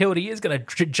Dallas gets killed, he is going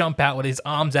to jump out with his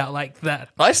arms out like that.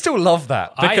 I still love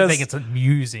that. I think it's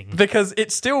amusing. Because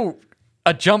it's still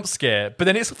a jump scare, but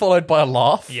then it's followed by a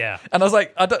laugh. Yeah. And I was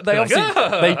like,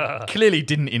 they clearly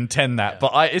didn't intend that,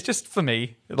 but it's just for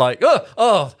me, like,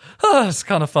 it's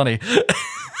kind of funny.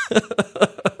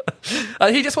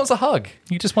 He just wants a hug.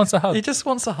 He just wants a hug. He just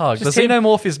wants a hug. Just the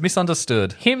xenomorph is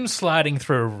misunderstood. Him sliding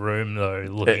through a room, though,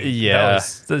 looking... Yeah.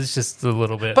 That's just a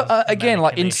little bit... But again,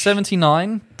 like in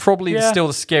 79, probably Yeah. still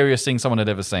the scariest thing someone had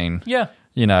ever seen. Yeah.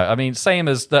 You know, I mean, same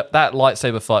as that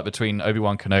lightsaber fight between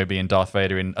Obi-Wan Kenobi and Darth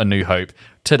Vader in A New Hope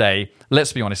today,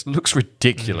 let's be honest, looks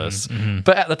ridiculous. Mm-hmm.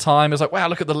 But at the time, it was like, wow,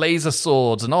 look at the laser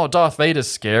swords, and Darth Vader's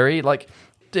scary. Like,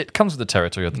 it comes with the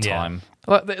territory of the time.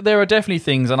 Like, there are definitely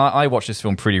things, and I watch this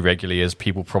film pretty regularly, as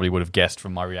people probably would have guessed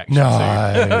from my reaction to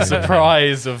the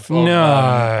surprise of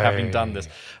having done this.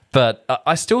 But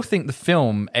I still think the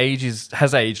film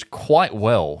has aged quite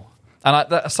well.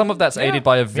 And some of that's aided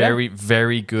by a very,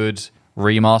 very good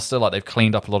remaster. Like, they've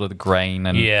cleaned up a lot of the grain,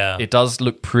 and it does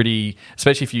look pretty,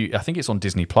 especially I think it's on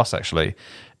Disney Plus actually,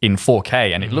 in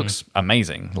 4K, and it looks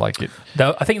amazing. Like it.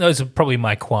 I think those are probably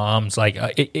my qualms. Like,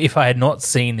 if I had not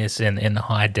seen this in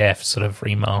high def, sort of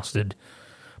remastered,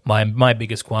 my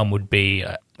biggest qualm would be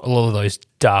a lot of those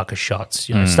darker shots,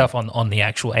 stuff on the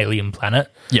actual alien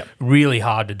planet. Yeah, really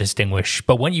hard to distinguish.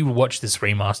 But when you watch this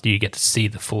remaster, you get to see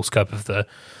the full scope of the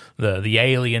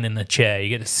alien in the chair. You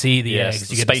get to see the eggs.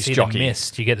 You get to see the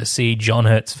mist. You get to see John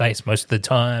Hurt's face most of the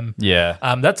time. Yeah.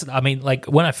 Like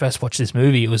when I first watched this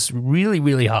movie, it was really,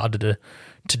 really hard to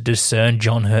discern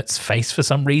John Hurt's face for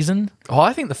some reason. Oh,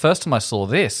 I think the first time I saw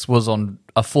this was on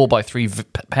a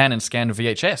 4x3 pan and scan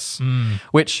VHS,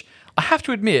 which I have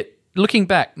to admit, looking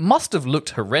back, must have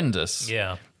looked horrendous.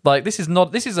 Yeah. Like, this is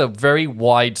a very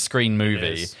widescreen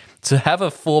movie. To have a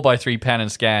 4x3 pan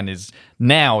and scan is,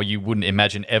 now you wouldn't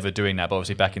imagine ever doing that, but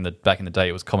obviously back in the day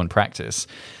it was common practice.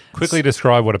 Quickly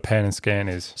describe what a pan and scan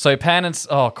is. So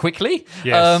quickly?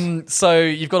 Yes. So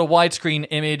you've got a widescreen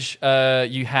image,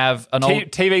 you have an old...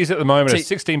 TVs at the moment are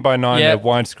 16:9, they're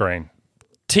widescreen.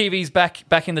 TVs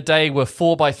back in the day were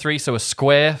 4x3, so a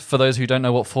square, for those who don't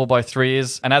know what 4x3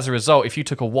 is. And as a result, if you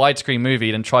took a widescreen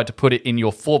movie and tried to put it in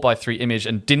your 4x3 image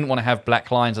and didn't want to have black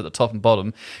lines at the top and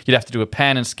bottom, you'd have to do a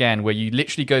pan and scan where you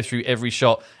literally go through every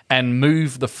shot and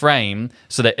move the frame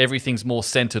so that everything's more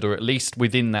centered, or at least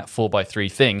within that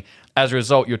 4x3 thing. As a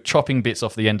result, you're chopping bits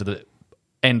off the end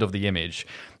of the image.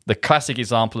 The classic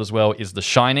example as well is The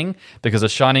Shining, because The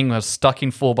Shining was stuck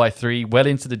in 4x3 well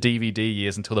into the DVD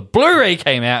years until the Blu-ray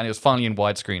came out and it was finally in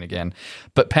widescreen again.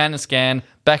 But pan and scan,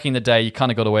 back in the day, you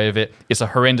kind of got away with it. It's a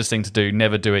horrendous thing to do.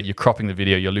 Never do it. You're cropping the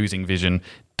video. You're losing vision.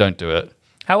 Don't do it.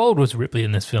 How old was Ripley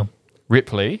in this film?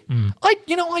 Ripley? I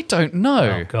don't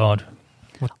know. Oh, God.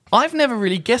 I've never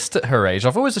really guessed at her age.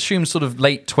 I've always assumed sort of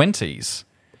late 20s. It's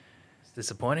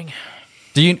disappointing.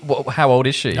 Do you? How old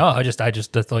is she? No, I just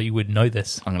thought you would know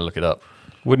this. I'm going to look it up.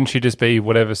 Wouldn't she just be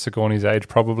whatever Sigourney's age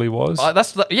probably was?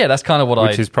 That's kind of what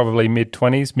which is probably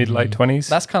mid-20s, mid-late 20s.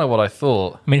 That's kind of what I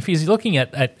thought. I mean, if he's looking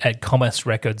at commerce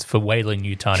records for Wayland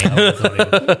Yutani, I would have thought he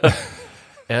would.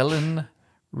 Ellen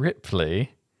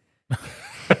Ripley.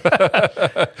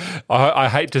 I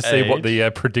hate to see what Age.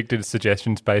 the predicted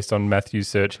suggestions based on Matthew's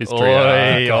search history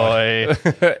Oi, are. oi.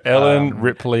 Ellen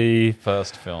Ripley.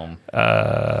 First film.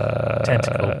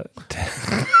 Tentacle.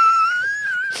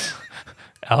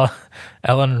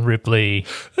 Ellen Ripley.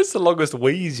 That's the longest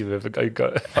wheeze you've ever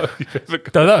got. No,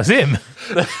 that was him.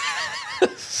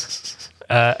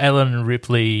 Ellen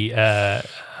Ripley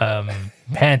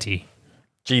panty.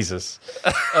 Jesus.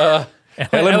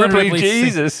 Ellen Ripley,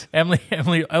 Jesus.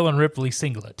 Ellen Ripley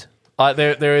singlet.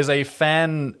 There is a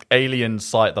fan alien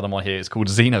site that I'm on here. It's called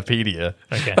Xenopedia,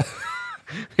 Okay.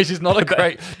 which is not a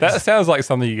great. That sounds like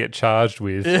something you get charged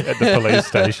with at the police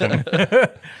station.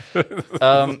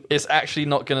 It's actually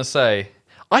not going to say.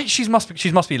 She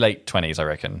must be late 20s, I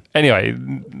reckon. Anyway,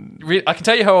 I can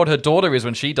tell you how old her daughter is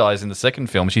when she dies in the second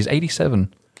film. She's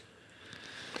 87.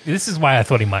 This is why I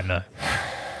thought he might know.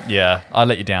 Yeah, I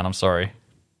let you down. I'm sorry.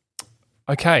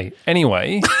 okay.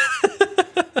 Anyway,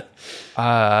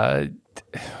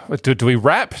 do we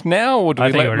wrap now, or do I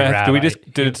we think let we're Matt? wrap. Do we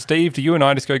just? Did Steve? Do you and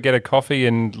I just go get a coffee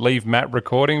and leave Matt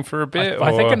recording for a bit?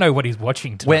 I think or- I know what he's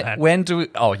watching tonight. When do we...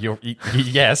 Oh,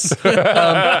 yes.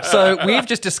 So we've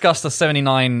just discussed the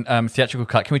 79 theatrical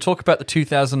cut. Can we talk about the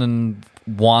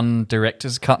 2001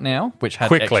 director's cut now, which had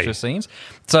Quickly. extra scenes?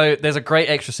 So there's a great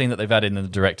extra scene that they've added in the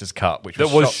director's cut, which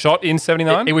that was shot in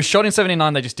 79. It was shot in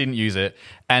 79, they just didn't use it.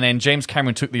 And then James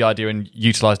Cameron took the idea and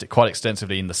utilized it quite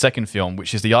extensively in the second film,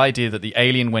 which is the idea that the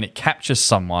alien, when it captures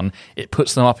someone, it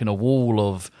puts them up in a wall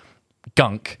of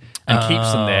gunk and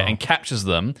keeps them there and captures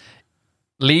them,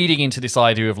 leading into this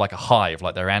idea of like a hive,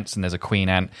 like they're ants and there's a queen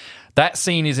ant. That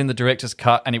scene is in the director's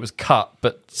cut, and it was cut,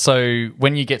 but so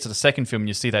when you get to the second film,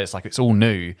 you see that it's like it's all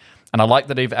new. And I like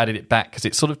that they've added it back because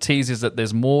it sort of teases that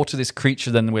there's more to this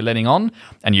creature than we're letting on,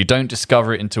 and you don't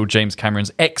discover it until James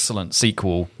Cameron's excellent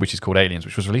sequel, which is called Aliens,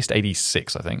 which was released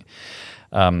 86, I think.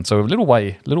 So a little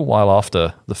while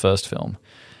after the first film.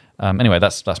 Anyway,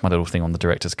 that's my little thing on the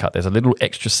director's cut. There's a little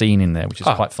extra scene in there, which is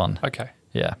quite fun. Okay.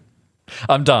 Yeah.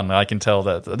 I'm done. I can tell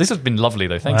that. This has been lovely,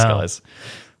 though. Thanks, Wow. guys.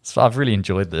 So I've really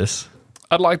enjoyed this.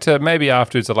 I'd like to maybe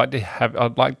afterwards. I'd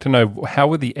like to know how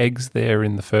were the eggs there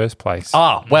in the first place.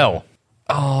 Well.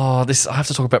 I have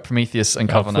to talk about Prometheus and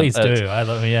Covenant. Please do. I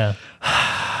love. Yeah.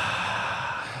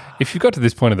 If you've got to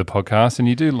this point of the podcast and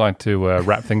you do like to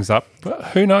wrap things up, well,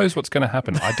 who knows what's going to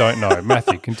happen? I don't know.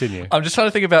 Matthew, continue. I'm just trying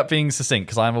to think about being succinct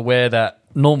because I'm aware that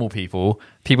normal people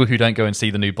who don't go and see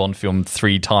the new Bond film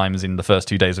 3 times in the first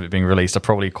 2 days of it being released, are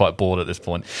probably quite bored at this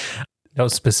point. That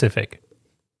was specific.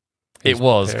 It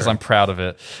was, because I'm proud of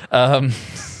it.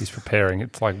 He's preparing.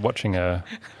 It's like watching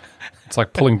it's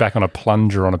like pulling back on a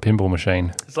plunger on a pinball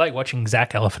machine. It's like watching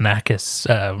Zach Galifianakis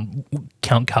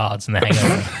count cards in The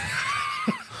Hangover.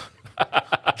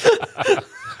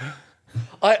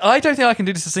 I don't think I can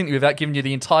do this succinctly without giving you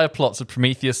the entire plots of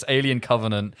Prometheus, Alien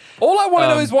Covenant. All I want to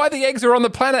know is why the eggs are on the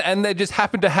planet and they just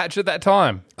happened to hatch at that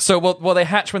time. So, well, they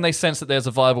hatch when they sense that there's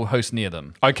a viable host near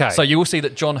them. Okay. So you will see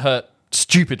that John Hurt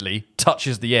stupidly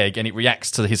touches the egg and it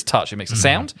reacts to his touch. It makes a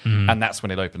sound, and that's when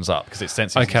it opens up because it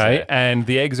senses he's Okay, there. and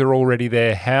the eggs are already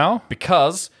there. How?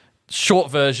 Because,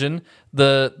 short version,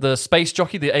 the space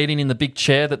jockey, the alien in the big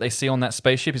chair that they see on that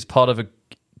spaceship, is part of a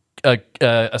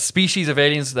species of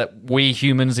aliens that we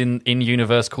humans in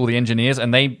universe call the Engineers,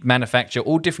 and they manufacture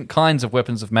all different kinds of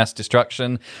weapons of mass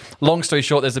destruction. Long story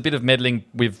short, there's a bit of meddling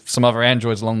with some other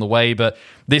androids along the way, but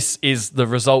this is the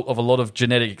result of a lot of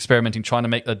genetic experimenting trying to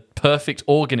make a perfect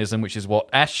organism, which is what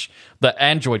Ash, the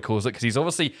android, calls it, because he's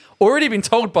obviously already been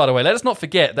told, by the way, let us not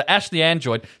forget that Ash the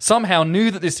android somehow knew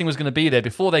that this thing was going to be there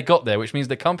before they got there, which means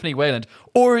the company Wayland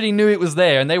already knew it was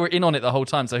there, and they were in on it the whole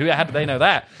time. So how did they know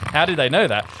that? How did they know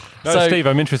that? No, So- Steve,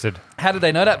 I'm interested. How did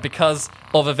they know that? Because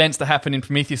of events that happen in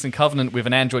Prometheus and Covenant with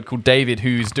an android called David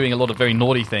who's doing a lot of very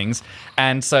naughty things.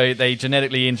 And so they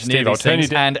genetically engineer Steve, I'll these turn you things.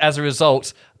 down. And as a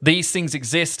result, these things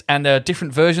exist and there are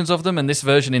different versions of them, and this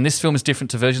version in this film is different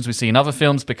to versions we see in other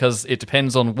films because it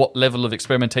depends on what level of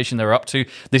experimentation they're up to.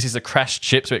 This is a crashed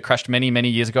ship, so it crashed many, many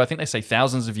years ago. I think they say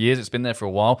thousands of years. It's been there for a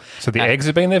while. So the eggs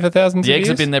have been there for thousands of years? The eggs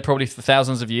have been there probably for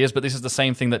thousands of years, but this is the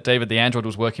same thing that David the android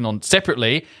was working on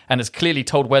separately and has clearly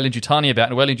told Weyland-Yutani about,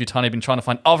 and Weyland-Yutani have been trying to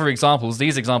find other examples.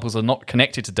 These examples are not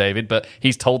connected to David, but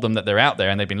he's told them that they're out there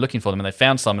and they've been looking for them and they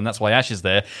found some, and that's why Ash is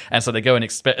there. And so they go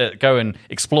and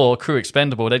explore Crew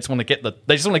Expendable. They just want to get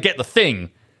the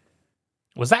thing.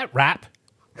 Was that rap?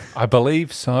 I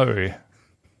believe so.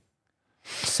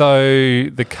 So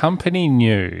the company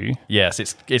knew. Yes,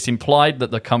 it's implied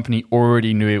that the company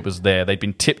already knew it was there. They'd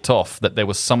been tipped off that there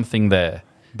was something there.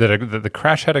 That the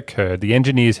crash had occurred. The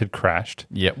engineers had crashed.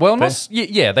 Yeah, well,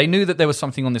 they knew that there was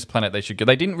something on this planet they should go.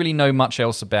 They didn't really know much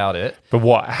else about it. But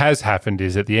what has happened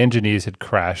is that the engineers had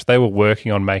crashed. They were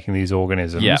working on making these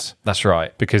organisms. Yeah, that's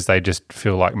right. Because they just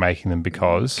feel like making them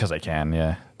because they can,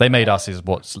 yeah. They made us is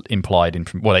what's implied in...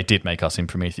 Well, they did make us in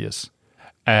Prometheus.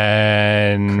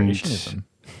 And... Creationism.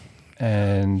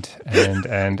 And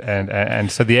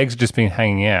so the eggs have just been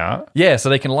hanging out. Yeah, so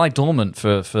they can lie dormant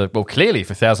for clearly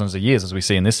for thousands of years, as we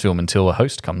see in this film, until a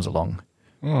host comes along.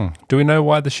 Do we know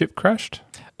why the ship crashed?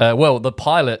 Well, the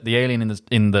pilot, the alien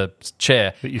in the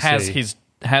chair, has see.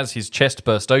 his chest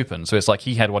burst open. So it's like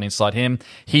he had one inside him.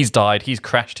 He's died. He's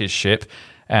crashed his ship,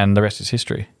 and the rest is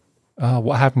history.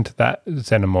 What happened to that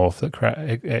xenomorph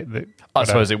I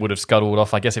suppose it would have scuttled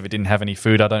off. I guess if it didn't have any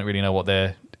food, I don't really know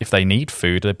if they need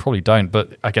food. They probably don't,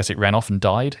 but I guess it ran off and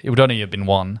died. It would only have been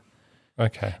one.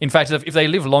 Okay. In fact, if they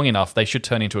live long enough, they should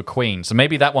turn into a queen. So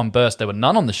maybe that one burst, there were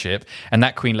none on the ship, and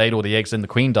that queen laid all the eggs, and the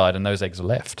queen died, and those eggs are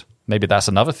left. Maybe that's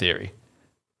another theory.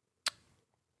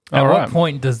 At what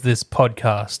point does this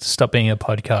podcast stop being a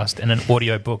podcast and an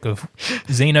audiobook of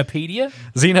Xenopedia?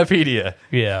 Xenopedia.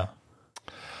 Yeah.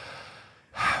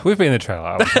 We've been the Trailer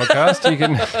Hour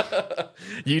podcast.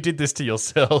 You did this to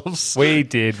yourselves. We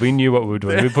did. We knew what we were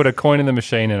doing. We put a coin in the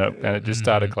machine and it just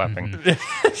started clapping.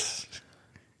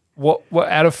 What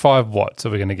out of 5 watts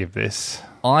are we going to give this?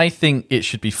 I think it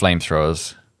should be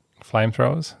flamethrowers.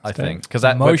 Flamethrowers? I think because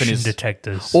that motion weapon is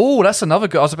detectors. Oh, that's another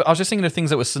good. I was just thinking of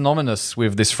things that were synonymous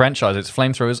with this franchise. It's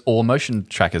flamethrowers or motion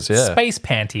trackers. Yeah, Space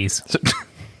panties.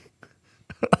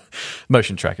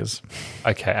 Motion trackers.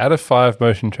 Okay, out of 5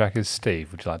 motion trackers,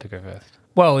 Steve, would you like to go first?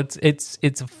 Well, it's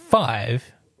a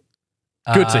 5.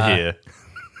 Good to hear.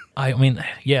 I mean,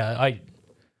 yeah, I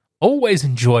always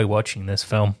enjoy watching this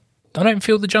film. I don't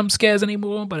feel the jump scares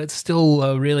anymore, but it's still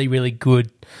a really, really good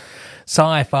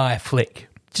sci-fi flick.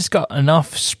 Just got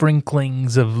enough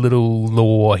sprinklings of little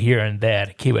lore here and there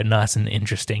to keep it nice and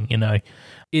interesting, you know.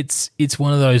 It's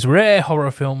one of those rare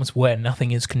horror films where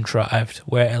nothing is contrived,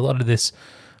 where a lot of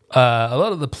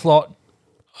the plot...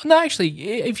 No, actually,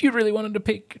 if you really wanted to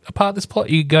pick apart this plot,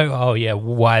 you go, oh yeah,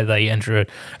 why they enter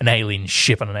an alien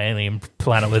ship on an alien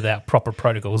planet without proper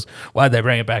protocols? Why'd they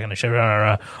bring it back on a ship?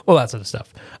 All that sort of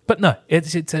stuff. But no,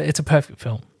 it's a perfect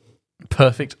film.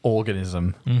 Perfect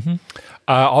organism. Mm-hmm.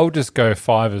 I'll just go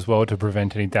 5 as well to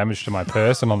prevent any damage to my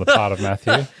person on the part of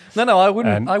Matthew. No, I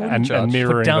wouldn't. I wouldn't judge. And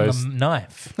mirroring Put down those, the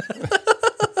knife.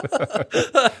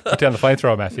 Put down the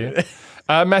flamethrower, Matthew.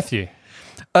 Matthew.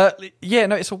 Yeah,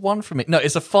 no, it's a 1 from me. No,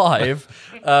 it's a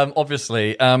 5.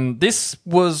 Obviously, this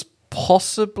was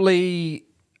possibly,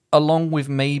 along with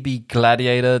maybe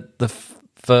Gladiator, the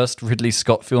first Ridley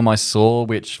Scott film I saw,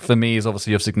 which for me is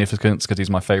obviously of significance because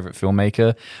he's my favorite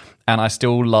filmmaker. And I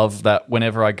still love that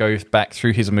whenever I go back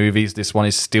through his movies, this one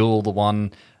is still the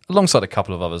one, alongside a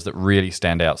couple of others, that really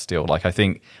stand out still. Like, I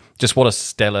think just what a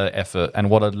stellar effort and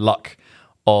what a luck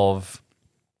of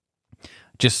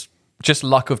just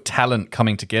luck of talent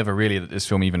coming together, really, that this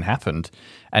film even happened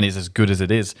and is as good as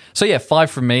it is. So yeah, 5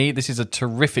 from me. This is a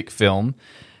terrific film.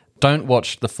 Don't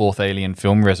watch the 4th Alien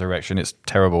film, Resurrection. It's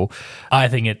terrible. I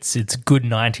think it's good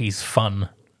 90s fun.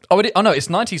 Oh, no, it's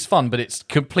 90s fun, but it's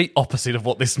complete opposite of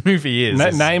what this movie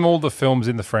is. Name all the films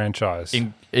in the franchise.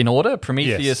 In order?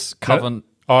 Prometheus, yes. Covenant.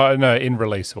 No, in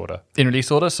release order. In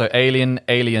release order? So Alien,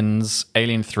 Aliens,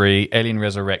 Alien 3, Alien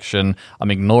Resurrection.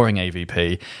 I'm ignoring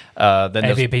AVP. Then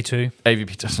AVP 2.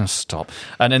 AVP doesn't stop.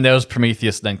 And then there was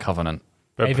Prometheus, then Covenant.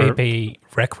 AVP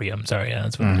Requiem, sorry, yeah,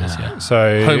 that's what it is, yeah.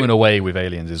 So Home and Away with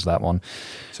Aliens is that one.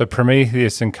 So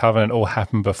Prometheus and Covenant all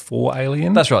happened before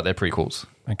Alien? That's right, they're prequels.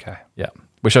 Okay. Yeah.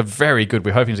 Which are very good.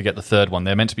 We're hoping to get the 3rd one.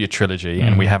 They're meant to be a trilogy,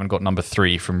 and we haven't got number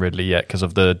 3 from Ridley yet because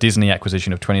of the Disney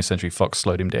acquisition of 20th Century Fox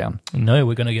slowed him down. No,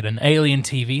 we're going to get an Alien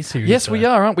TV series. Yes, we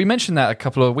are, aren't we? We mentioned that a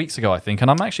couple of weeks ago, I think,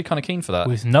 and I'm actually kind of keen for that.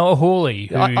 With Noah Hawley,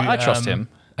 who I trust him.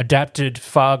 Adapted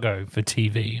Fargo for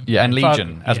TV. Yeah, and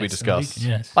Legion, Fargo, as we yes, discussed.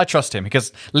 Legion, yes. I trust him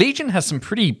because Legion has some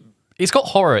pretty It's got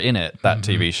horror in it, that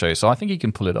TV show, so I think he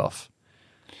can pull it off.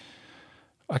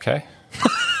 Okay.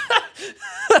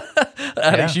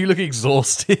 Alex, you look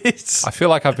exhausted. I feel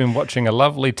like I've been watching a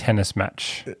lovely tennis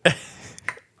match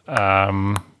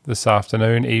this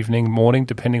afternoon, evening, morning,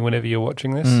 depending whenever you're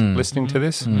watching this, listening to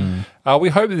this. We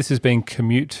hope that this has been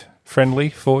commute friendly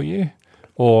for you,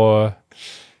 or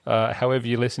however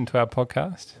you listen to our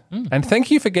podcast. And thank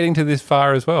you for getting to this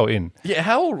far as well, Yeah,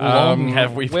 how long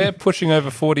have we We're been? pushing over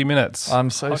 40 minutes. I'm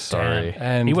so sorry.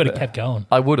 And He would have kept going.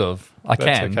 I would have. I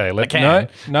That's can. okay. I can.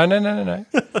 No.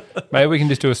 Maybe we can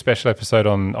just do a special episode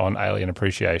on Alien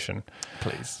Appreciation.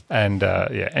 Please. And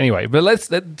anyway, but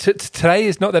today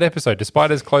is not that episode.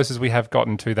 Despite as close as we have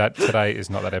gotten to that, today is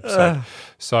not that episode.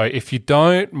 So if you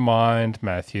don't mind,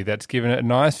 Matthew, that's given it a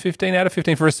nice 15 out of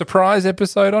 15 for a surprise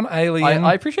episode on Alien,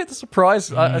 I appreciate the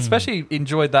surprise. I especially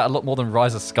enjoyed that a lot more than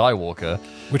Rise of Skywalker.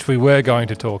 which we were going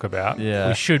to talk about. Yeah.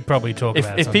 We should probably talk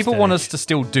about it. If people want us to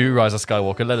still do Rise of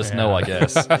Skywalker, let us know, I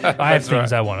guess. I have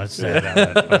things I want to say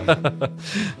about it.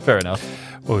 Fair enough.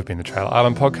 Well, we've been the Trailer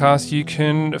Island Podcast. You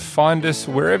can find us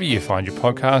wherever you find your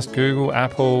podcast: Google,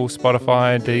 Apple,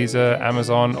 Spotify, Deezer,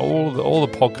 Amazon, all the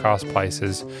podcast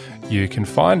places. You can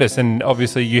find us, and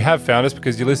obviously you have found us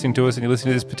because you're listening to us and you're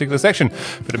listening to this particular section.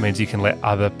 But it means you can let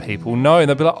other people know, and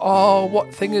they'll be like, "Oh,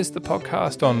 what thing is the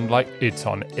podcast on?" Like, it's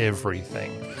on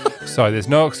everything. So there's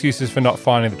no excuses for not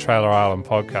finding the Trailer Island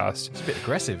Podcast. It's a bit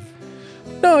aggressive.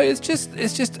 No, it's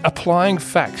just applying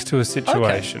facts to a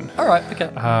situation. Okay. All right.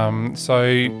 Okay.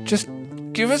 So just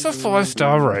give us a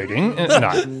 5-star rating.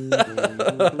 No.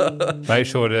 Make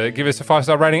sure to give us a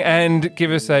 5-star rating and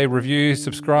give us a review,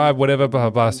 subscribe, whatever, blah,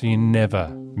 blah, blah, so you never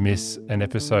miss an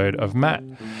episode of Matt.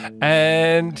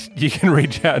 And you can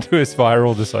reach out to us via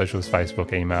all the socials,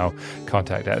 Facebook, email,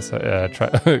 contact at, I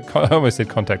almost said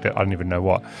contact at, I don't even know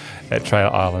what, at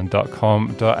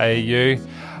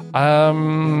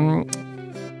trailerisland.com.au.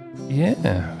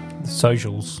 Yeah.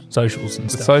 Socials and The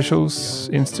stuff. socials,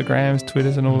 Instagrams,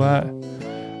 Twitters, and all that.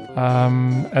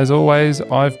 As always,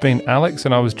 I've been Alex,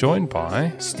 and I was joined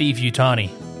by Steve Utani.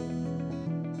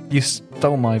 You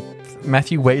stole my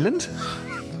Matthew Wayland.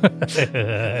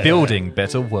 Building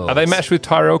better worlds. Are they matched with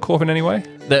Tyrell Corp in any way?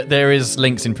 There is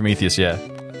links in Prometheus. Yeah.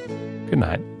 Good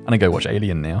night. I'm gonna go watch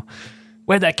Alien now.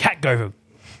 Where'd that cat go from?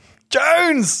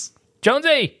 Jones.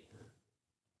 Jonesy!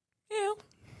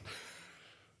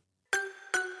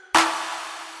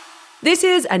 This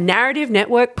is a Narrative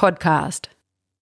Network podcast.